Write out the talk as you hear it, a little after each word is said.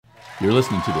You're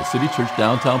listening to the City Church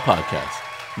Downtown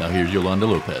podcast. Now here's Yolanda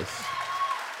Lopez.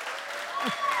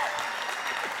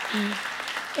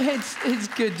 It's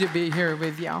good to be here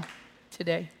with y'all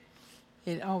today.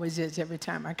 It always is every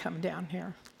time I come down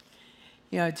here.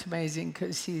 You know, it's amazing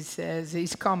because he says,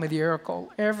 he's called me the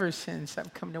oracle ever since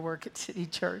I've come to work at City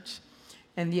Church.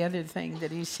 And the other thing that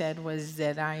he said was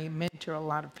that I mentor a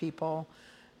lot of people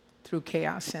through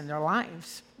chaos in their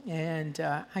lives. And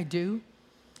I do,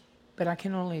 but I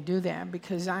can only do that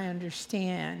because I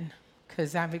understand,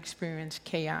 because I've experienced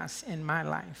chaos in my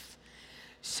life.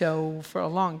 So for a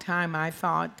long time, I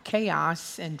thought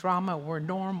chaos and drama were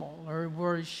normal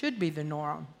or should be the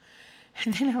norm.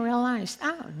 And then I realized,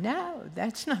 oh, no,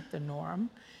 that's not the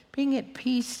norm. Being at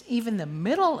peace, even the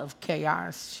middle of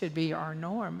chaos, should be our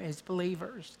norm as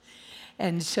believers.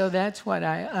 And so that's what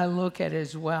I look at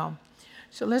as well.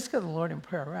 So let's go to the Lord in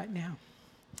prayer right now.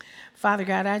 Father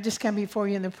God, I just come before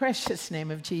you in the precious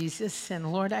name of Jesus.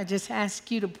 And Lord, I just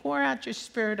ask you to pour out your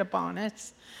Spirit upon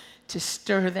us, to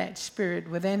stir that Spirit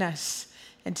within us,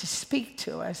 and to speak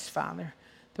to us, Father,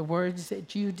 the words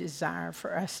that you desire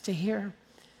for us to hear.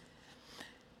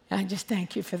 I just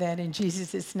thank you for that in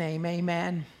Jesus' name,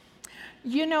 amen.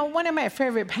 You know, one of my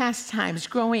favorite pastimes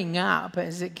growing up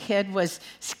as a kid was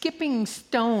skipping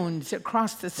stones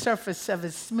across the surface of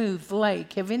a smooth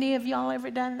lake. Have any of y'all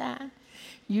ever done that?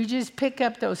 You just pick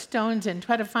up those stones and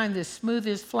try to find the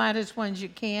smoothest, flattest ones you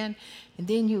can, and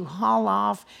then you haul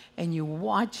off and you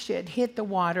watch it hit the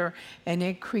water, and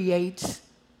it creates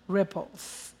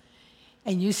ripples.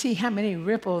 And you see how many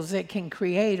ripples it can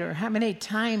create or how many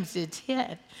times it's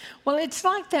hit. Well, it's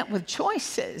like that with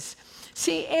choices.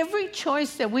 See, every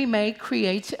choice that we make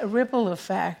creates a ripple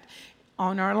effect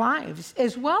on our lives,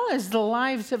 as well as the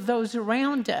lives of those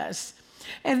around us.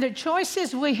 And the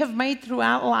choices we have made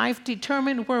throughout life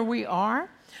determine where we are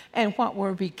and what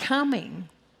we're becoming.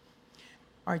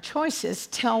 Our choices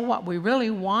tell what we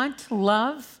really want,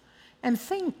 love, and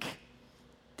think.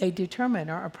 They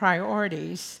determine our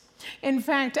priorities. In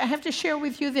fact, I have to share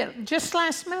with you that just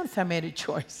last month I made a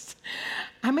choice.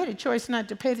 I made a choice not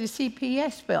to pay the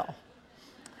CPS bill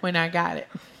when I got it,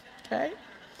 okay?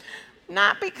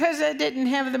 Not because I didn't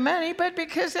have the money, but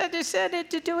because I decided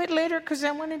to do it later because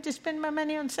I wanted to spend my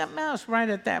money on something else right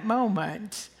at that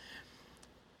moment.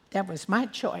 That was my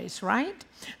choice, right?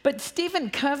 But Stephen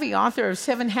Covey, author of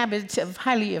 7 Habits of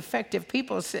Highly Effective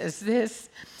People, says this: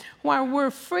 while we're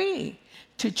free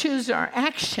to choose our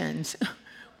actions,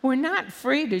 we're not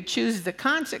free to choose the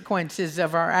consequences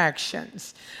of our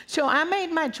actions. So I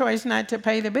made my choice not to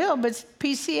pay the bill, but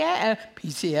CPS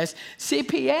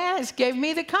gave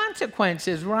me the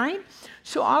consequences, right?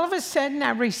 So all of a sudden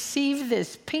I received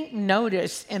this pink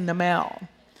notice in the mail,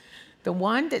 the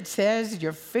one that says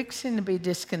you're fixing to be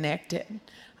disconnected.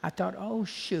 I thought, oh,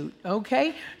 shoot,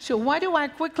 okay. So what do I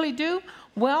quickly do?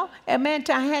 Well, it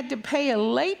meant I had to pay a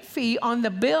late fee on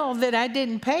the bill that I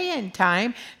didn't pay in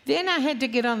time. Then I had to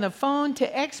get on the phone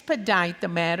to expedite the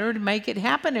matter to make it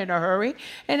happen in a hurry.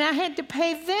 And I had to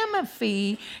pay them a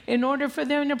fee in order for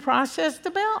them to process the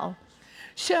bill.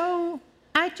 So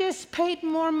I just paid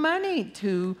more money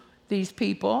to these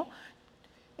people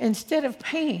instead of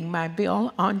paying my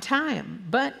bill on time.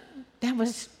 But that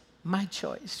was my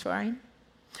choice, right?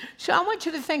 So I want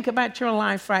you to think about your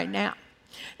life right now.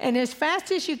 And as fast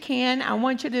as you can, I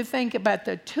want you to think about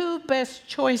the 2 best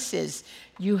choices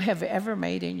you have ever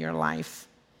made in your life.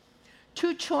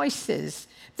 2 choices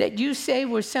that you say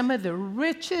were some of the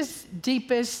richest,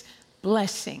 deepest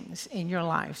blessings in your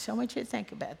life. So I want you to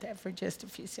think about that for just a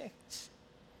few seconds.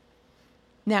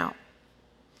 Now,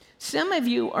 some of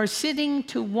you are sitting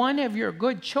to one of your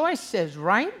good choices,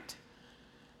 right?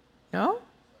 No?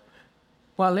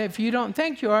 Well, if you don't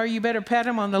think you are, you better pat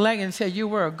him on the leg and say, you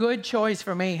were a good choice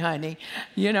for me, honey.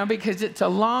 You know, because it's a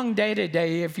long day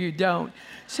today if you don't.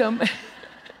 So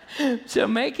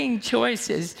making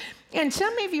choices. And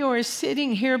some of you are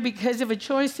sitting here because of a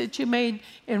choice that you made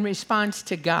in response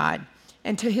to God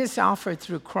and to his offer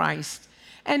through Christ.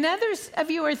 And others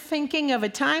of you are thinking of a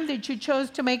time that you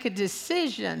chose to make a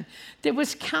decision that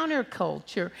was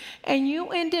counterculture, and you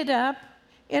ended up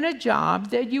in a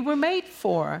job that you were made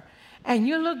for. And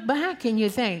you look back and you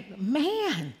think,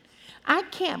 man, I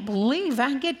can't believe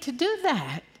I get to do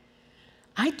that.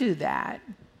 I do that.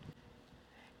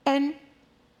 And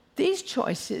these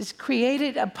choices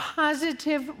created a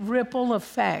positive ripple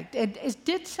effect. It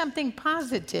did something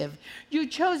positive. You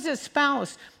chose a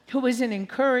spouse who is an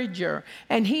encourager,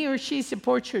 and he or she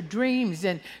supports your dreams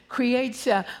and creates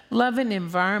a loving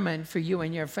environment for you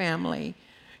and your family.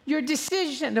 Your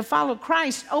decision to follow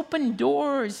Christ opened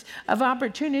doors of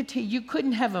opportunity you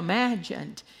couldn't have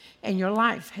imagined. and your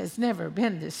life has never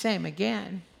been the same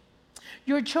again.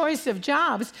 Your choice of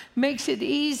jobs makes it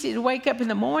easy to wake up in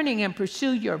the morning and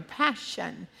pursue your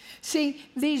passion. See,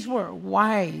 these were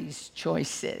wise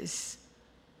choices.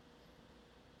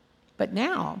 But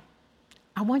now,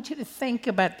 I want you to think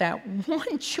about that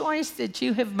one choice that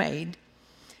you have made,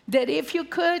 that if you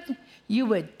could, you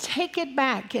would take it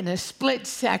back in a split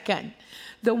second.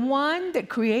 The one that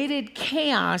created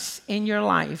chaos in your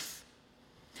life.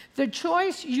 The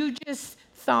choice you just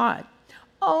thought,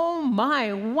 oh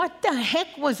my, what the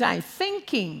heck was I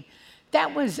thinking?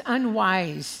 That was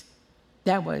unwise.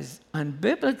 That was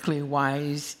unbiblically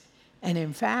wise. And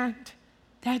in fact,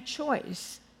 that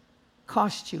choice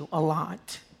cost you a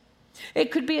lot.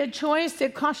 It could be a choice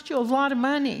that cost you a lot of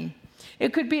money.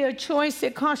 It could be a choice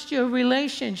that cost you a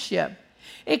relationship.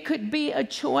 It could be a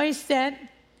choice that,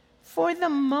 for the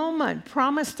moment,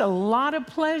 promised a lot of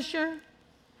pleasure,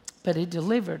 but it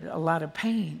delivered a lot of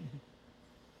pain.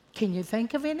 Can you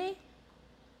think of any?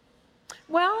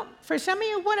 Well, for some of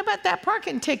you, what about that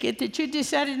parking ticket that you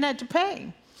decided not to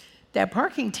pay? That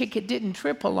parking ticket didn't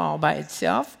triple all by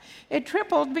itself. It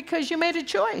tripled because you made a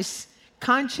choice,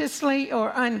 consciously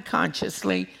or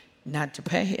unconsciously, not to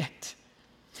pay it.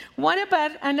 What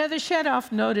about another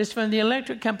shut-off notice from the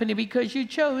electric company because you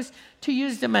chose to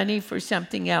use the money for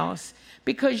something else,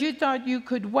 because you thought you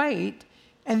could wait,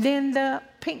 and then the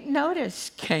pink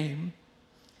notice came?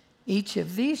 Each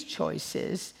of these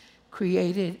choices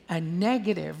created a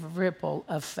negative ripple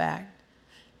effect.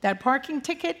 That parking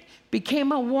ticket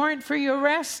became a warrant for your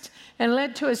arrest and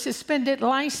led to a suspended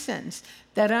license.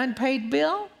 That unpaid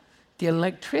bill, the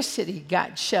electricity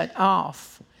got shut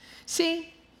off.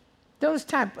 See, those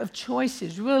type of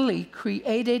choices really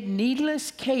created needless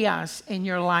chaos in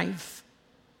your life.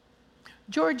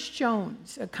 George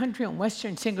Jones, a country and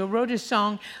western singer, wrote a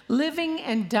song, Living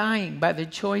and Dying by the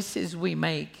Choices We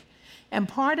Make. And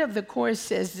part of the chorus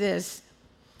says this: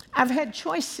 I've had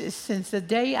choices since the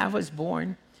day I was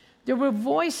born. There were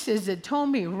voices that told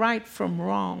me right from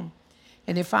wrong.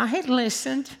 And if I had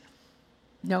listened,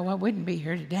 no, I wouldn't be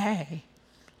here today.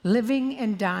 Living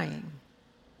and dying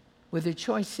with the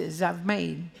choices I've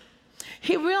made.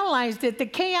 He realized that the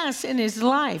chaos in his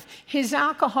life, his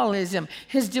alcoholism,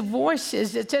 his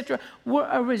divorces, etc., were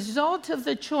a result of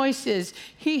the choices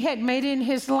he had made in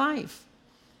his life.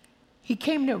 He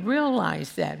came to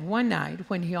realize that one night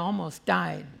when he almost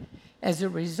died as a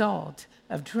result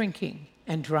of drinking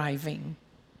and driving.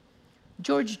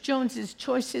 George Jones's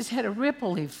choices had a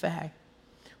ripple effect,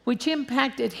 which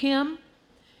impacted him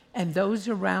and those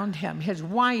around him, his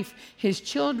wife, his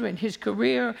children, his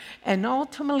career, and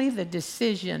ultimately the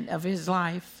decision of his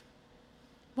life.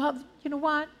 Well, you know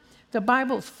what? The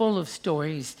Bible's full of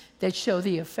stories that show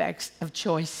the effects of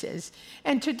choices.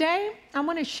 And today, I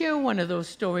want to share one of those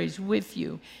stories with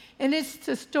you. And it's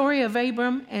the story of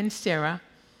Abram and Sarah,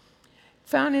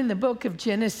 found in the book of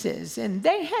Genesis. And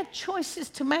they had choices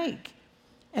to make.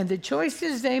 And the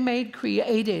choices they made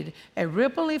created a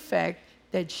ripple effect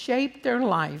that shaped their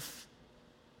life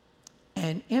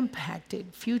and impacted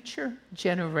future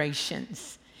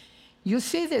generations. You'll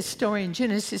see this story in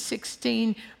Genesis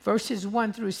 16, verses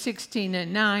 1 through 16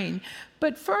 and 9.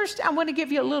 But first, I want to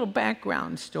give you a little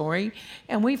background story,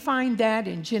 and we find that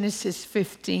in Genesis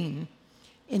 15.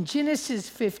 In Genesis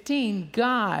 15,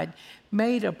 God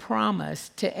made a promise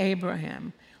to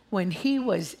Abraham when he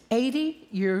was 80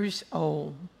 years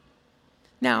old.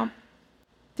 Now,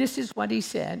 this is what he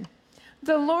said.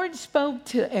 The Lord spoke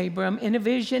to Abram in a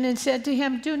vision and said to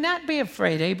him, "Do not be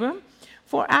afraid, Abram,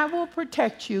 for I will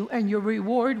protect you and your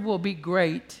reward will be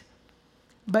great."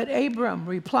 But Abram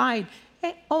replied,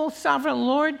 "Oh, sovereign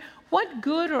Lord, what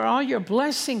good are all your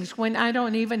blessings when I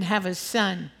don't even have a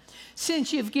son?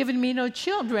 Since you've given me no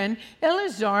children,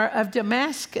 Eleazar of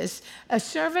Damascus, a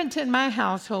servant in my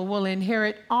household, will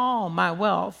inherit all my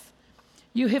wealth.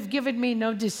 You have given me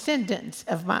no descendants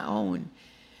of my own,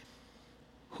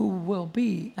 who will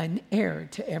be an heir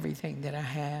to everything that I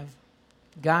have."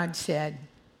 God said,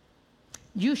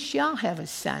 "You shall have a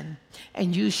son,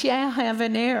 and you shall have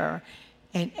an heir."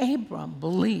 And Abram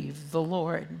believed the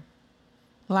Lord.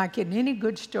 Like in any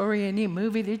good story, any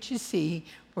movie that you see,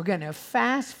 we're going to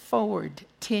fast forward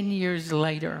 10 years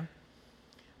later.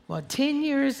 Well, 10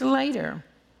 years later,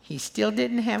 he still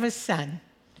didn't have a son,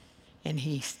 and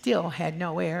he still had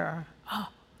no heir. Oh.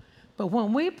 But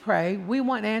when we pray, we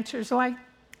want answers like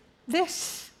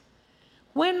this.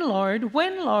 When, Lord?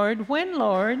 When, Lord? When,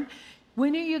 Lord?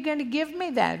 When are you going to give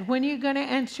me that? When are you going to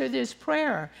answer this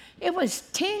prayer? It was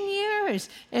 10 years,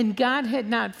 and God had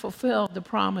not fulfilled the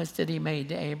promise that he made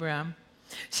to Abraham.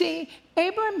 See,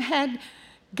 Abraham had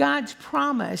God's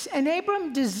promise, and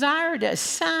Abram desired a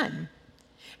son.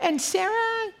 And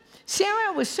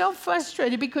Sarah was so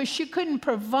frustrated because she couldn't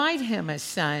provide him a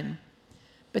son.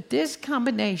 But this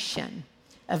combination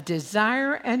of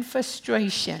desire and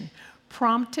frustration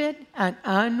prompted an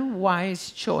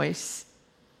unwise choice.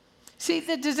 See,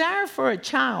 the desire for a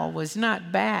child was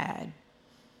not bad,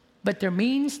 but their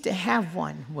means to have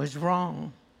one was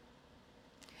wrong.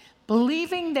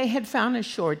 Believing they had found a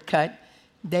shortcut,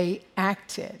 they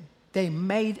acted. They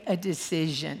made a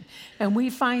decision. And we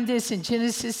find this in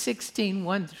Genesis 16,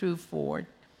 1 through 4.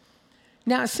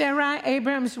 Now, Sarai,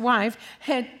 Abram's wife,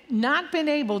 had not been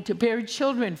able to bear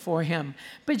children for him,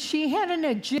 but she had an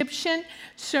Egyptian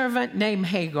servant named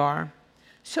Hagar.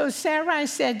 So Sarai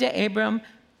said to Abram,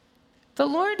 "The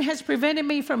Lord has prevented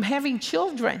me from having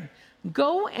children.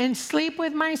 Go and sleep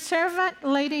with my servant."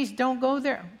 Ladies, don't go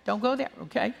there. Don't go there,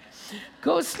 okay?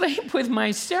 Go sleep with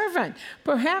my servant.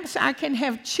 Perhaps I can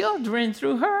have children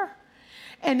through her.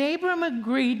 And Abram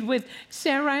agreed with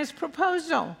Sarai's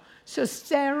proposal. So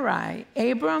Sarai,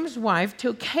 Abram's wife,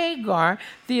 took Hagar,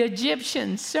 the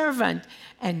Egyptian servant,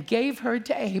 and gave her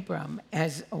to Abram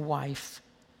as a wife.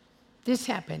 This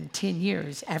happened 10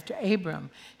 years after Abram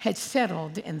had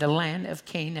settled in the land of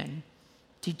Canaan.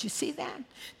 Did you see that?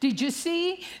 Did you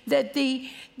see that the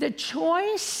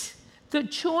choice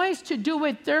to do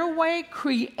it their way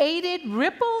created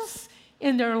ripples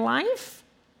in their life?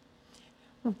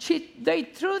 They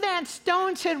threw that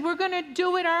stone, said, "We're going to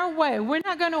do it our way. We're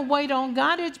not going to wait on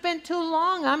God. It's been too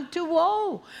long. I'm too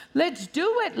old. Let's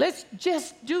do it. Let's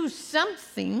just do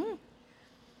something."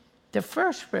 The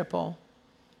first ripple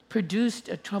produced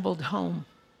a troubled home.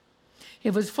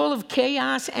 It was full of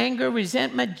chaos, anger,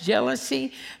 resentment,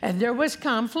 jealousy, and there was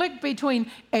conflict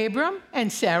between Abram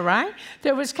and Sarai.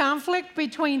 There was conflict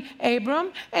between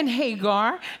Abram and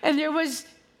Hagar, and there was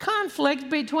conflict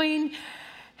between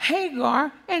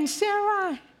Hagar and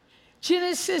Sarai.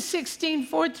 Genesis 16,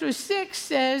 4 through 6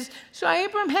 says, "So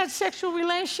Abram had sexual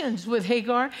relations with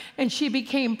Hagar, and she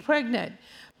became pregnant.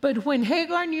 But when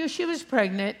Hagar knew she was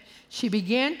pregnant, she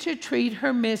began to treat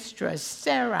her mistress,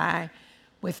 Sarai,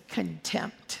 with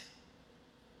contempt."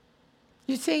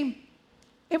 You see,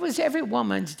 it was every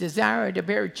woman's desire to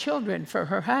bear children for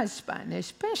her husband,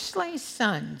 especially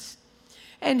sons.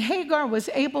 And Hagar was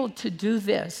able to do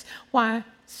this, while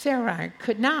Sarai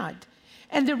could not.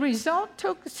 And the result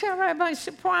took Sarai by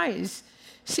surprise.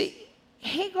 See,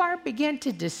 Hagar began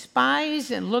to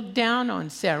despise and look down on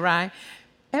Sarai,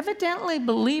 evidently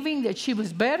believing that she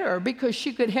was better because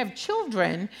she could have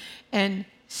children, and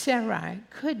Sarai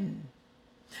couldn't.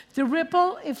 The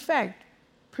ripple effect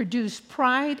produced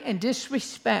pride and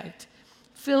disrespect,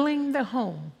 filling the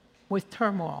home with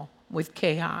turmoil, with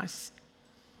chaos.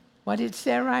 What did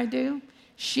Sarai do?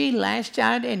 She lashed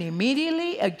out and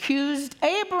immediately accused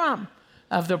Abram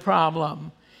of the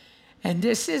problem. And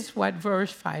this is what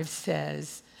verse 5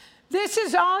 says. "This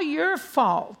is all your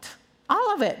fault,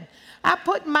 all of it. I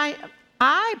put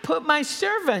my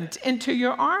servant into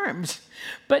your arms,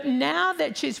 but now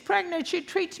that she's pregnant, she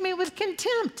treats me with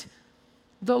contempt.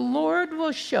 The Lord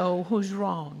will show who's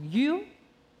wrong, you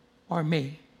or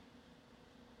me."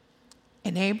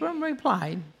 And Abram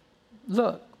replied,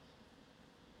 "Look,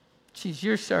 she's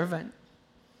your servant.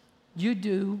 You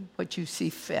do what you see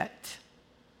fit."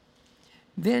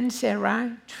 Then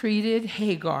Sarai treated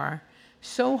Hagar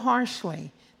so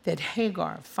harshly that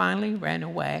Hagar finally ran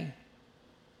away.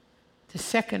 The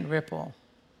second ripple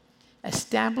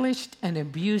established an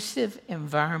abusive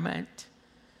environment.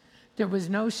 There was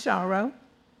no sorrow.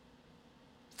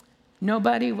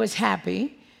 Nobody was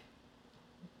happy,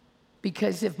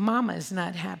 because if mama's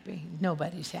not happy,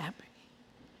 nobody's happy.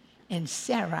 And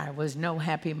Sarai was no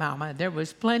happy mama. There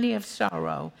was plenty of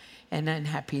sorrow and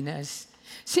unhappiness.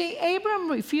 See, Abram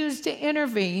refused to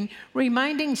intervene,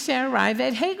 reminding Sarai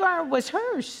that Hagar was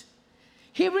hers.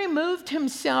 He removed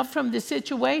himself from the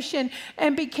situation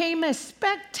and became a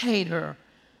spectator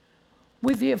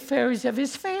with the affairs of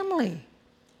his family.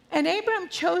 And Abram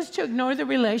chose to ignore the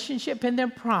relationship, and the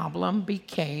problem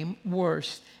became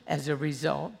worse as a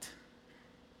result.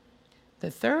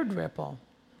 The third ripple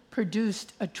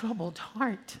produced a troubled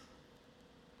heart.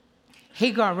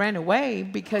 Hagar ran away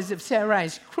because of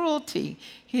Sarai's cruelty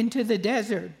into the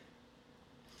desert.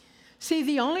 See,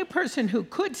 the only person who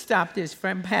could stop this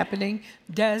from happening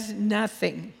does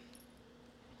nothing.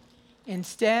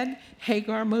 Instead,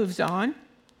 Hagar moves on.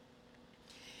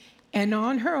 And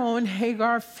on her own,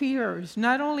 Hagar fears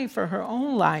not only for her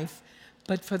own life,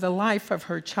 but for the life of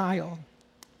her child.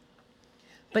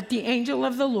 But the angel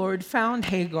of the Lord found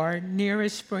Hagar near a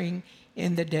spring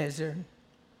in the desert.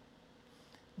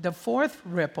 The fourth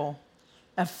ripple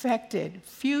affected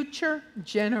future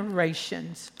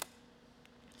generations.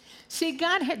 See,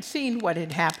 God had seen what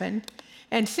had happened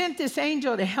and sent this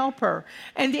angel to help her.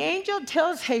 And the angel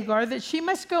tells Hagar that she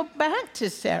must go back to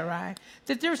Sarai,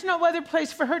 that there's no other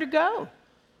place for her to go.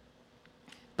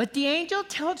 But the angel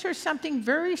tells her something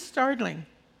very startling.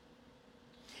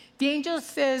 The angel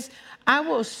says, I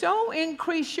will so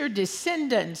increase your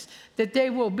descendants that they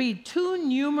will be too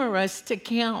numerous to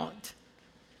count.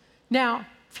 Now,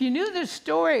 if you knew the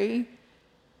story,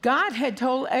 God had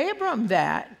told Abram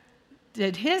that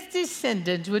his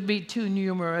descendants would be too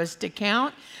numerous to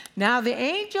count. Now the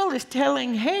angel is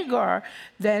telling Hagar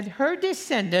that her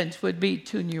descendants would be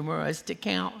too numerous to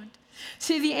count.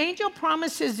 See, the angel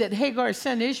promises that Hagar's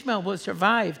son Ishmael will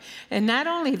survive. And not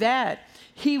only that,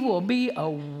 he will be a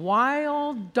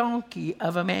wild donkey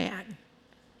of a man.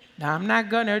 Now, I'm not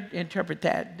going to interpret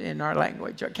that in our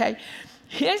language, okay?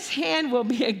 His hand will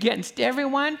be against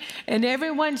everyone, and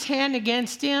everyone's hand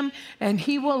against him, and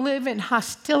he will live in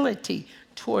hostility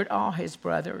toward all his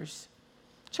brothers.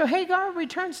 So Hagar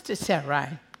returns to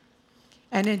Sarai,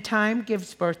 and in time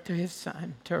gives birth to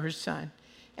her son,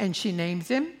 and she names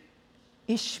him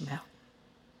Ishmael.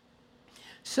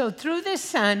 So through this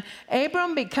son,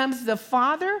 Abram becomes the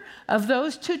father of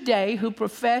those today who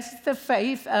profess the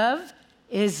faith of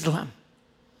Islam.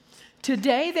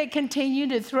 Today, they continue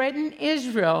to threaten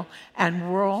Israel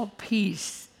and world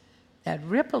peace. That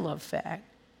ripple effect,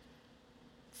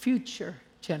 future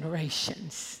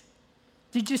generations.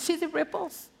 Did you see the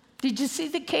ripples? Did you see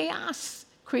the chaos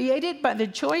created by the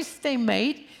choice they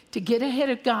made to get ahead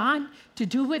of God, to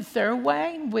do it their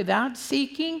way without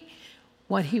seeking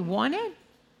what He wanted?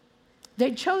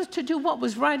 They chose to do what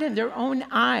was right in their own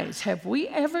eyes. Have we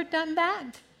ever done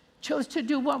that? Chose to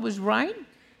do what was right?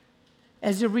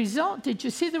 As a result, did you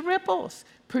see the ripples?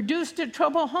 Produced a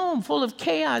troubled home full of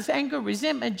chaos, anger,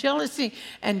 resentment, jealousy,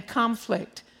 and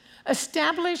conflict.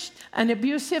 Established an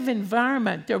abusive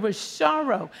environment. There was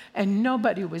sorrow, and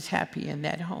nobody was happy in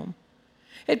that home.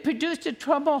 It produced a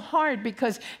troubled heart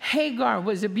because Hagar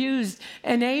was abused,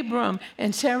 and Abram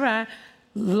and Sarah's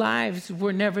lives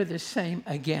were never the same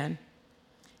again.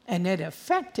 And it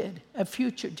affected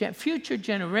future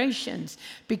generations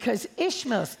because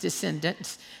Ishmael's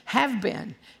descendants have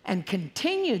been and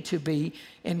continue to be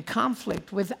in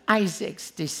conflict with Isaac's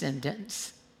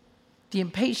descendants. The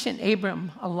impatient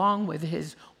Abram, along with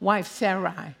his wife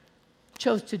Sarai,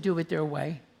 chose to do it their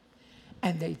way.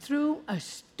 And they threw a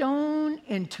stone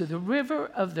into the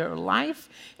river of their life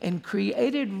and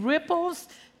created ripples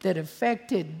that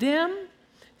affected them,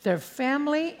 their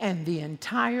family, and the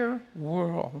entire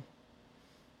world.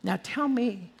 Now tell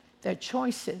me that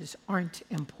choices aren't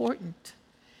important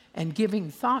and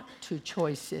giving thought to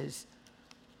choices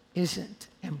isn't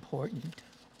important.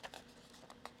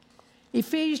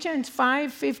 Ephesians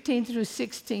 5:15 through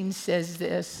 16 says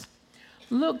this,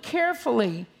 look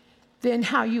carefully then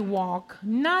how you walk,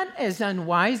 not as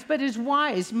unwise, but as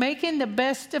wise, making the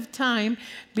best of time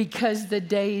because the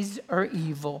days are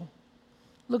evil.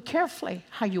 Look carefully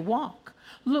how you walk.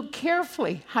 Look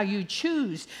carefully how you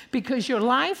choose, because your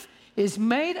life is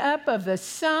made up of the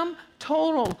sum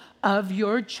total of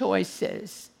your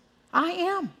choices. I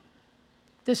am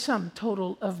the sum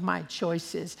total of my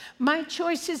choices. My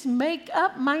choices make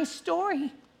up my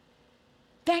story.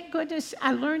 Thank goodness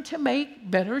I learned to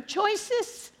make better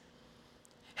choices.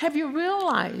 Have you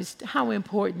realized how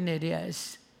important it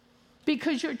is?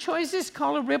 Because your choices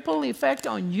call a ripple effect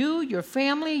on you, your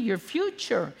family, your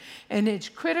future. And it's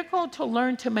critical to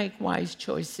learn to make wise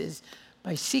choices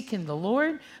by seeking the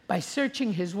Lord, by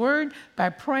searching His Word, by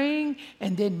praying,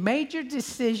 and then major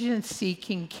decisions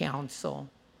seeking counsel.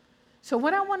 So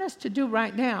what I want us to do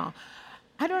right now,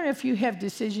 I don't know if you have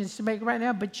decisions to make right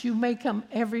now, but you make them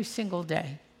every single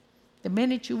day. The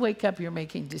minute you wake up, you're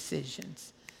making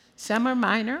decisions. Some are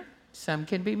minor, some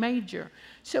can be major.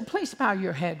 So please bow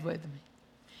your head with me.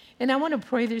 And I want to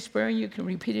pray this prayer, and you can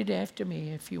repeat it after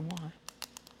me if you want.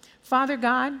 Father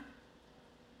God,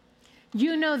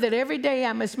 you know that every day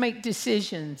I must make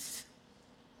decisions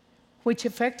which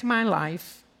affect my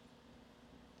life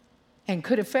and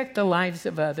could affect the lives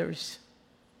of others.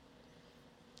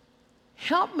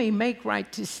 Help me make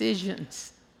right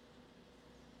decisions.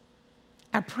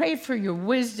 I pray for your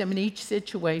wisdom in each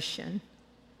situation.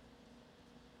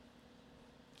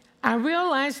 I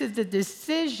realize that the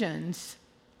decisions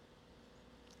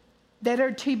that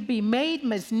are to be made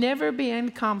must never be in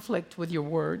conflict with your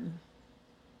word.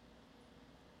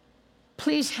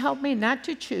 Please help me not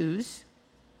to choose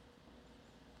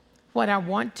what I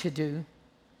want to do,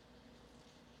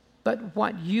 but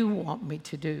what you want me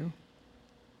to do.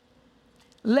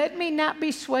 Let me not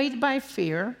be swayed by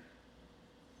fear,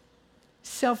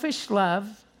 selfish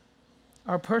love,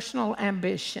 or personal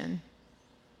ambition,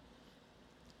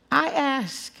 I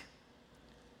ask,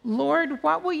 Lord,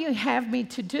 what will you have me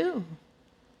to do?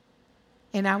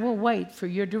 And I will wait for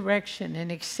your direction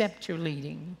and accept your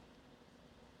leading.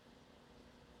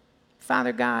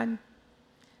 Father God,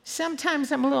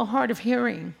 sometimes I'm a little hard of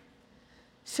hearing,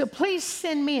 so please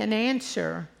send me an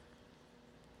answer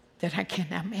that I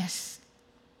cannot miss.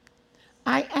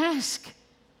 I ask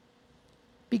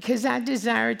because I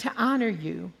desire to honor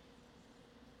you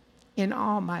in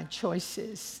all my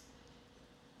choices.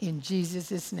 In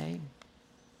Jesus' name.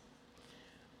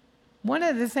 One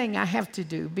other thing I have to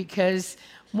do, because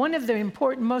one of the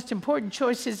most important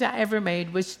choices I ever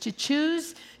made was to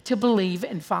choose to believe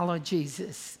and follow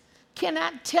Jesus.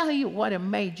 Cannot tell you what a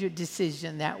major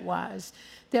decision that was.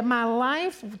 That my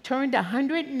life turned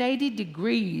 180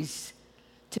 degrees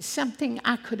to something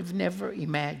I could have never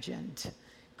imagined.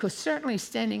 Because certainly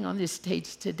standing on this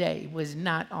stage today was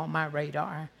not on my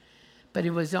radar, but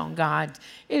it was on God.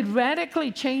 It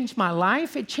radically changed my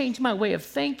life. It changed my way of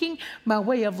thinking, my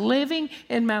way of living,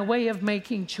 and my way of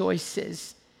making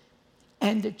choices.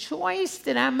 And the choice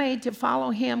that I made to follow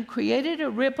him created a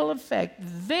ripple effect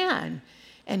then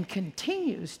and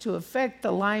continues to affect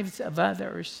the lives of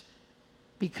others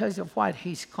because of what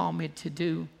he's called me to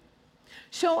do.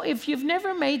 So if you've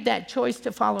never made that choice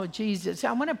to follow Jesus,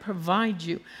 I want to provide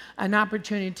you an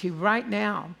opportunity right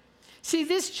now. See,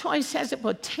 this choice has a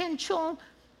potential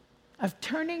of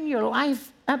turning your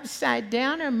life upside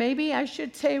down, or maybe I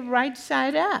should say right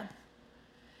side up,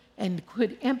 and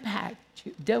could impact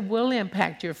you, that will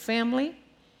impact your family,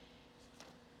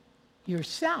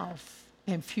 yourself,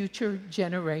 and future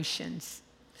generations.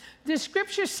 The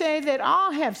scriptures say that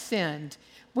all have sinned.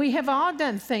 We have all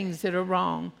done things that are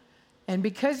wrong. And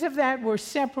because of that, we're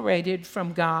separated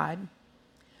from God.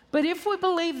 But if we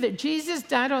believe that Jesus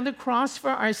died on the cross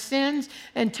for our sins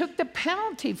and took the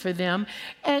penalty for them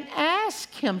and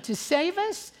ask him to save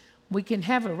us, we can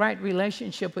have a right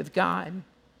relationship with God.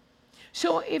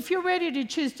 So if you're ready to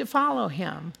choose to follow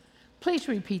him, please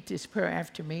repeat this prayer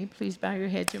after me. Please bow your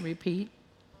heads and repeat.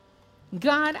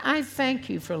 God, I thank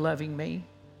you for loving me.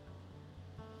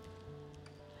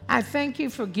 I thank you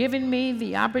for giving me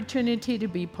the opportunity to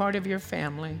be part of your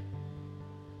family.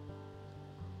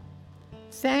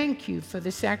 Thank you for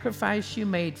the sacrifice you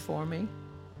made for me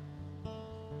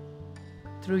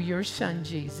through your son,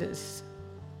 Jesus.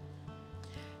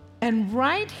 And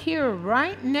right here,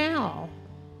 right now,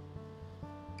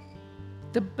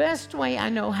 the best way I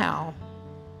know how,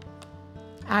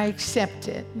 I accept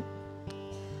it.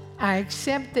 I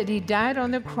accept that he died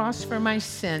on the cross for my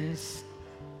sins.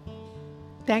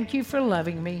 Thank you for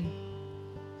loving me.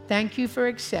 Thank you for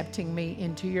accepting me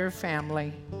into your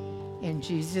family. In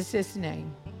Jesus'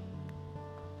 name.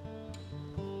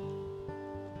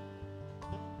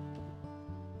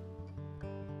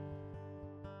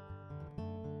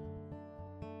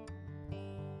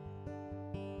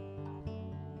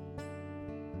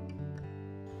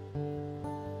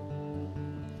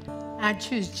 I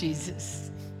choose Jesus.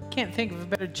 Can't think of a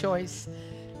better choice.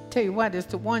 Tell you what, it's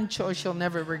the one choice you'll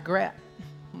never regret.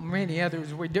 Many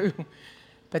others we do.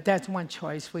 But that's one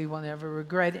choice we will never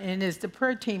regret. And as the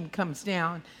prayer team comes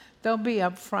down, they'll be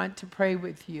up front to pray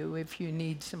with you if you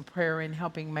need some prayer in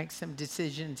helping make some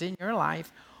decisions in your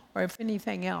life or if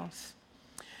anything else.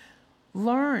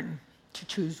 Learn to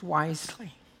choose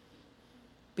wisely.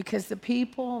 Because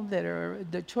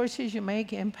the choices you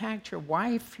make impact your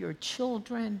wife, your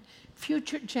children,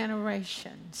 future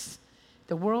generations,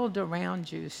 the world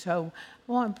around you. So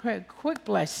I want to pray a quick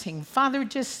blessing. Father,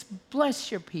 just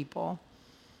bless your people.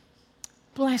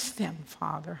 Bless them,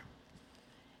 Father,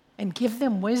 and give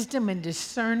them wisdom and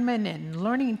discernment and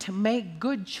learning to make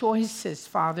good choices,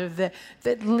 Father,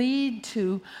 that lead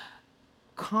to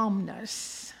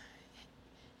calmness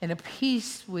and a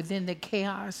peace within the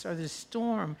chaos or the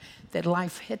storm that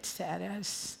life hits at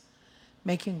us.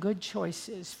 Making good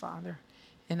choices, Father,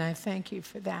 and I thank you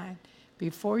for that.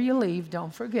 Before you leave,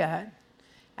 don't forget,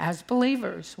 as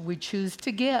believers, we choose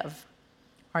to give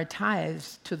our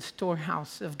tithes to the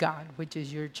storehouse of God, which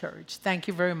is your church. Thank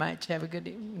you very much. Have a good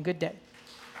day.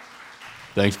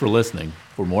 Thanks for listening.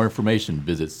 For more information,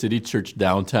 visit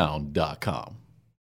citychurchdowntown.com.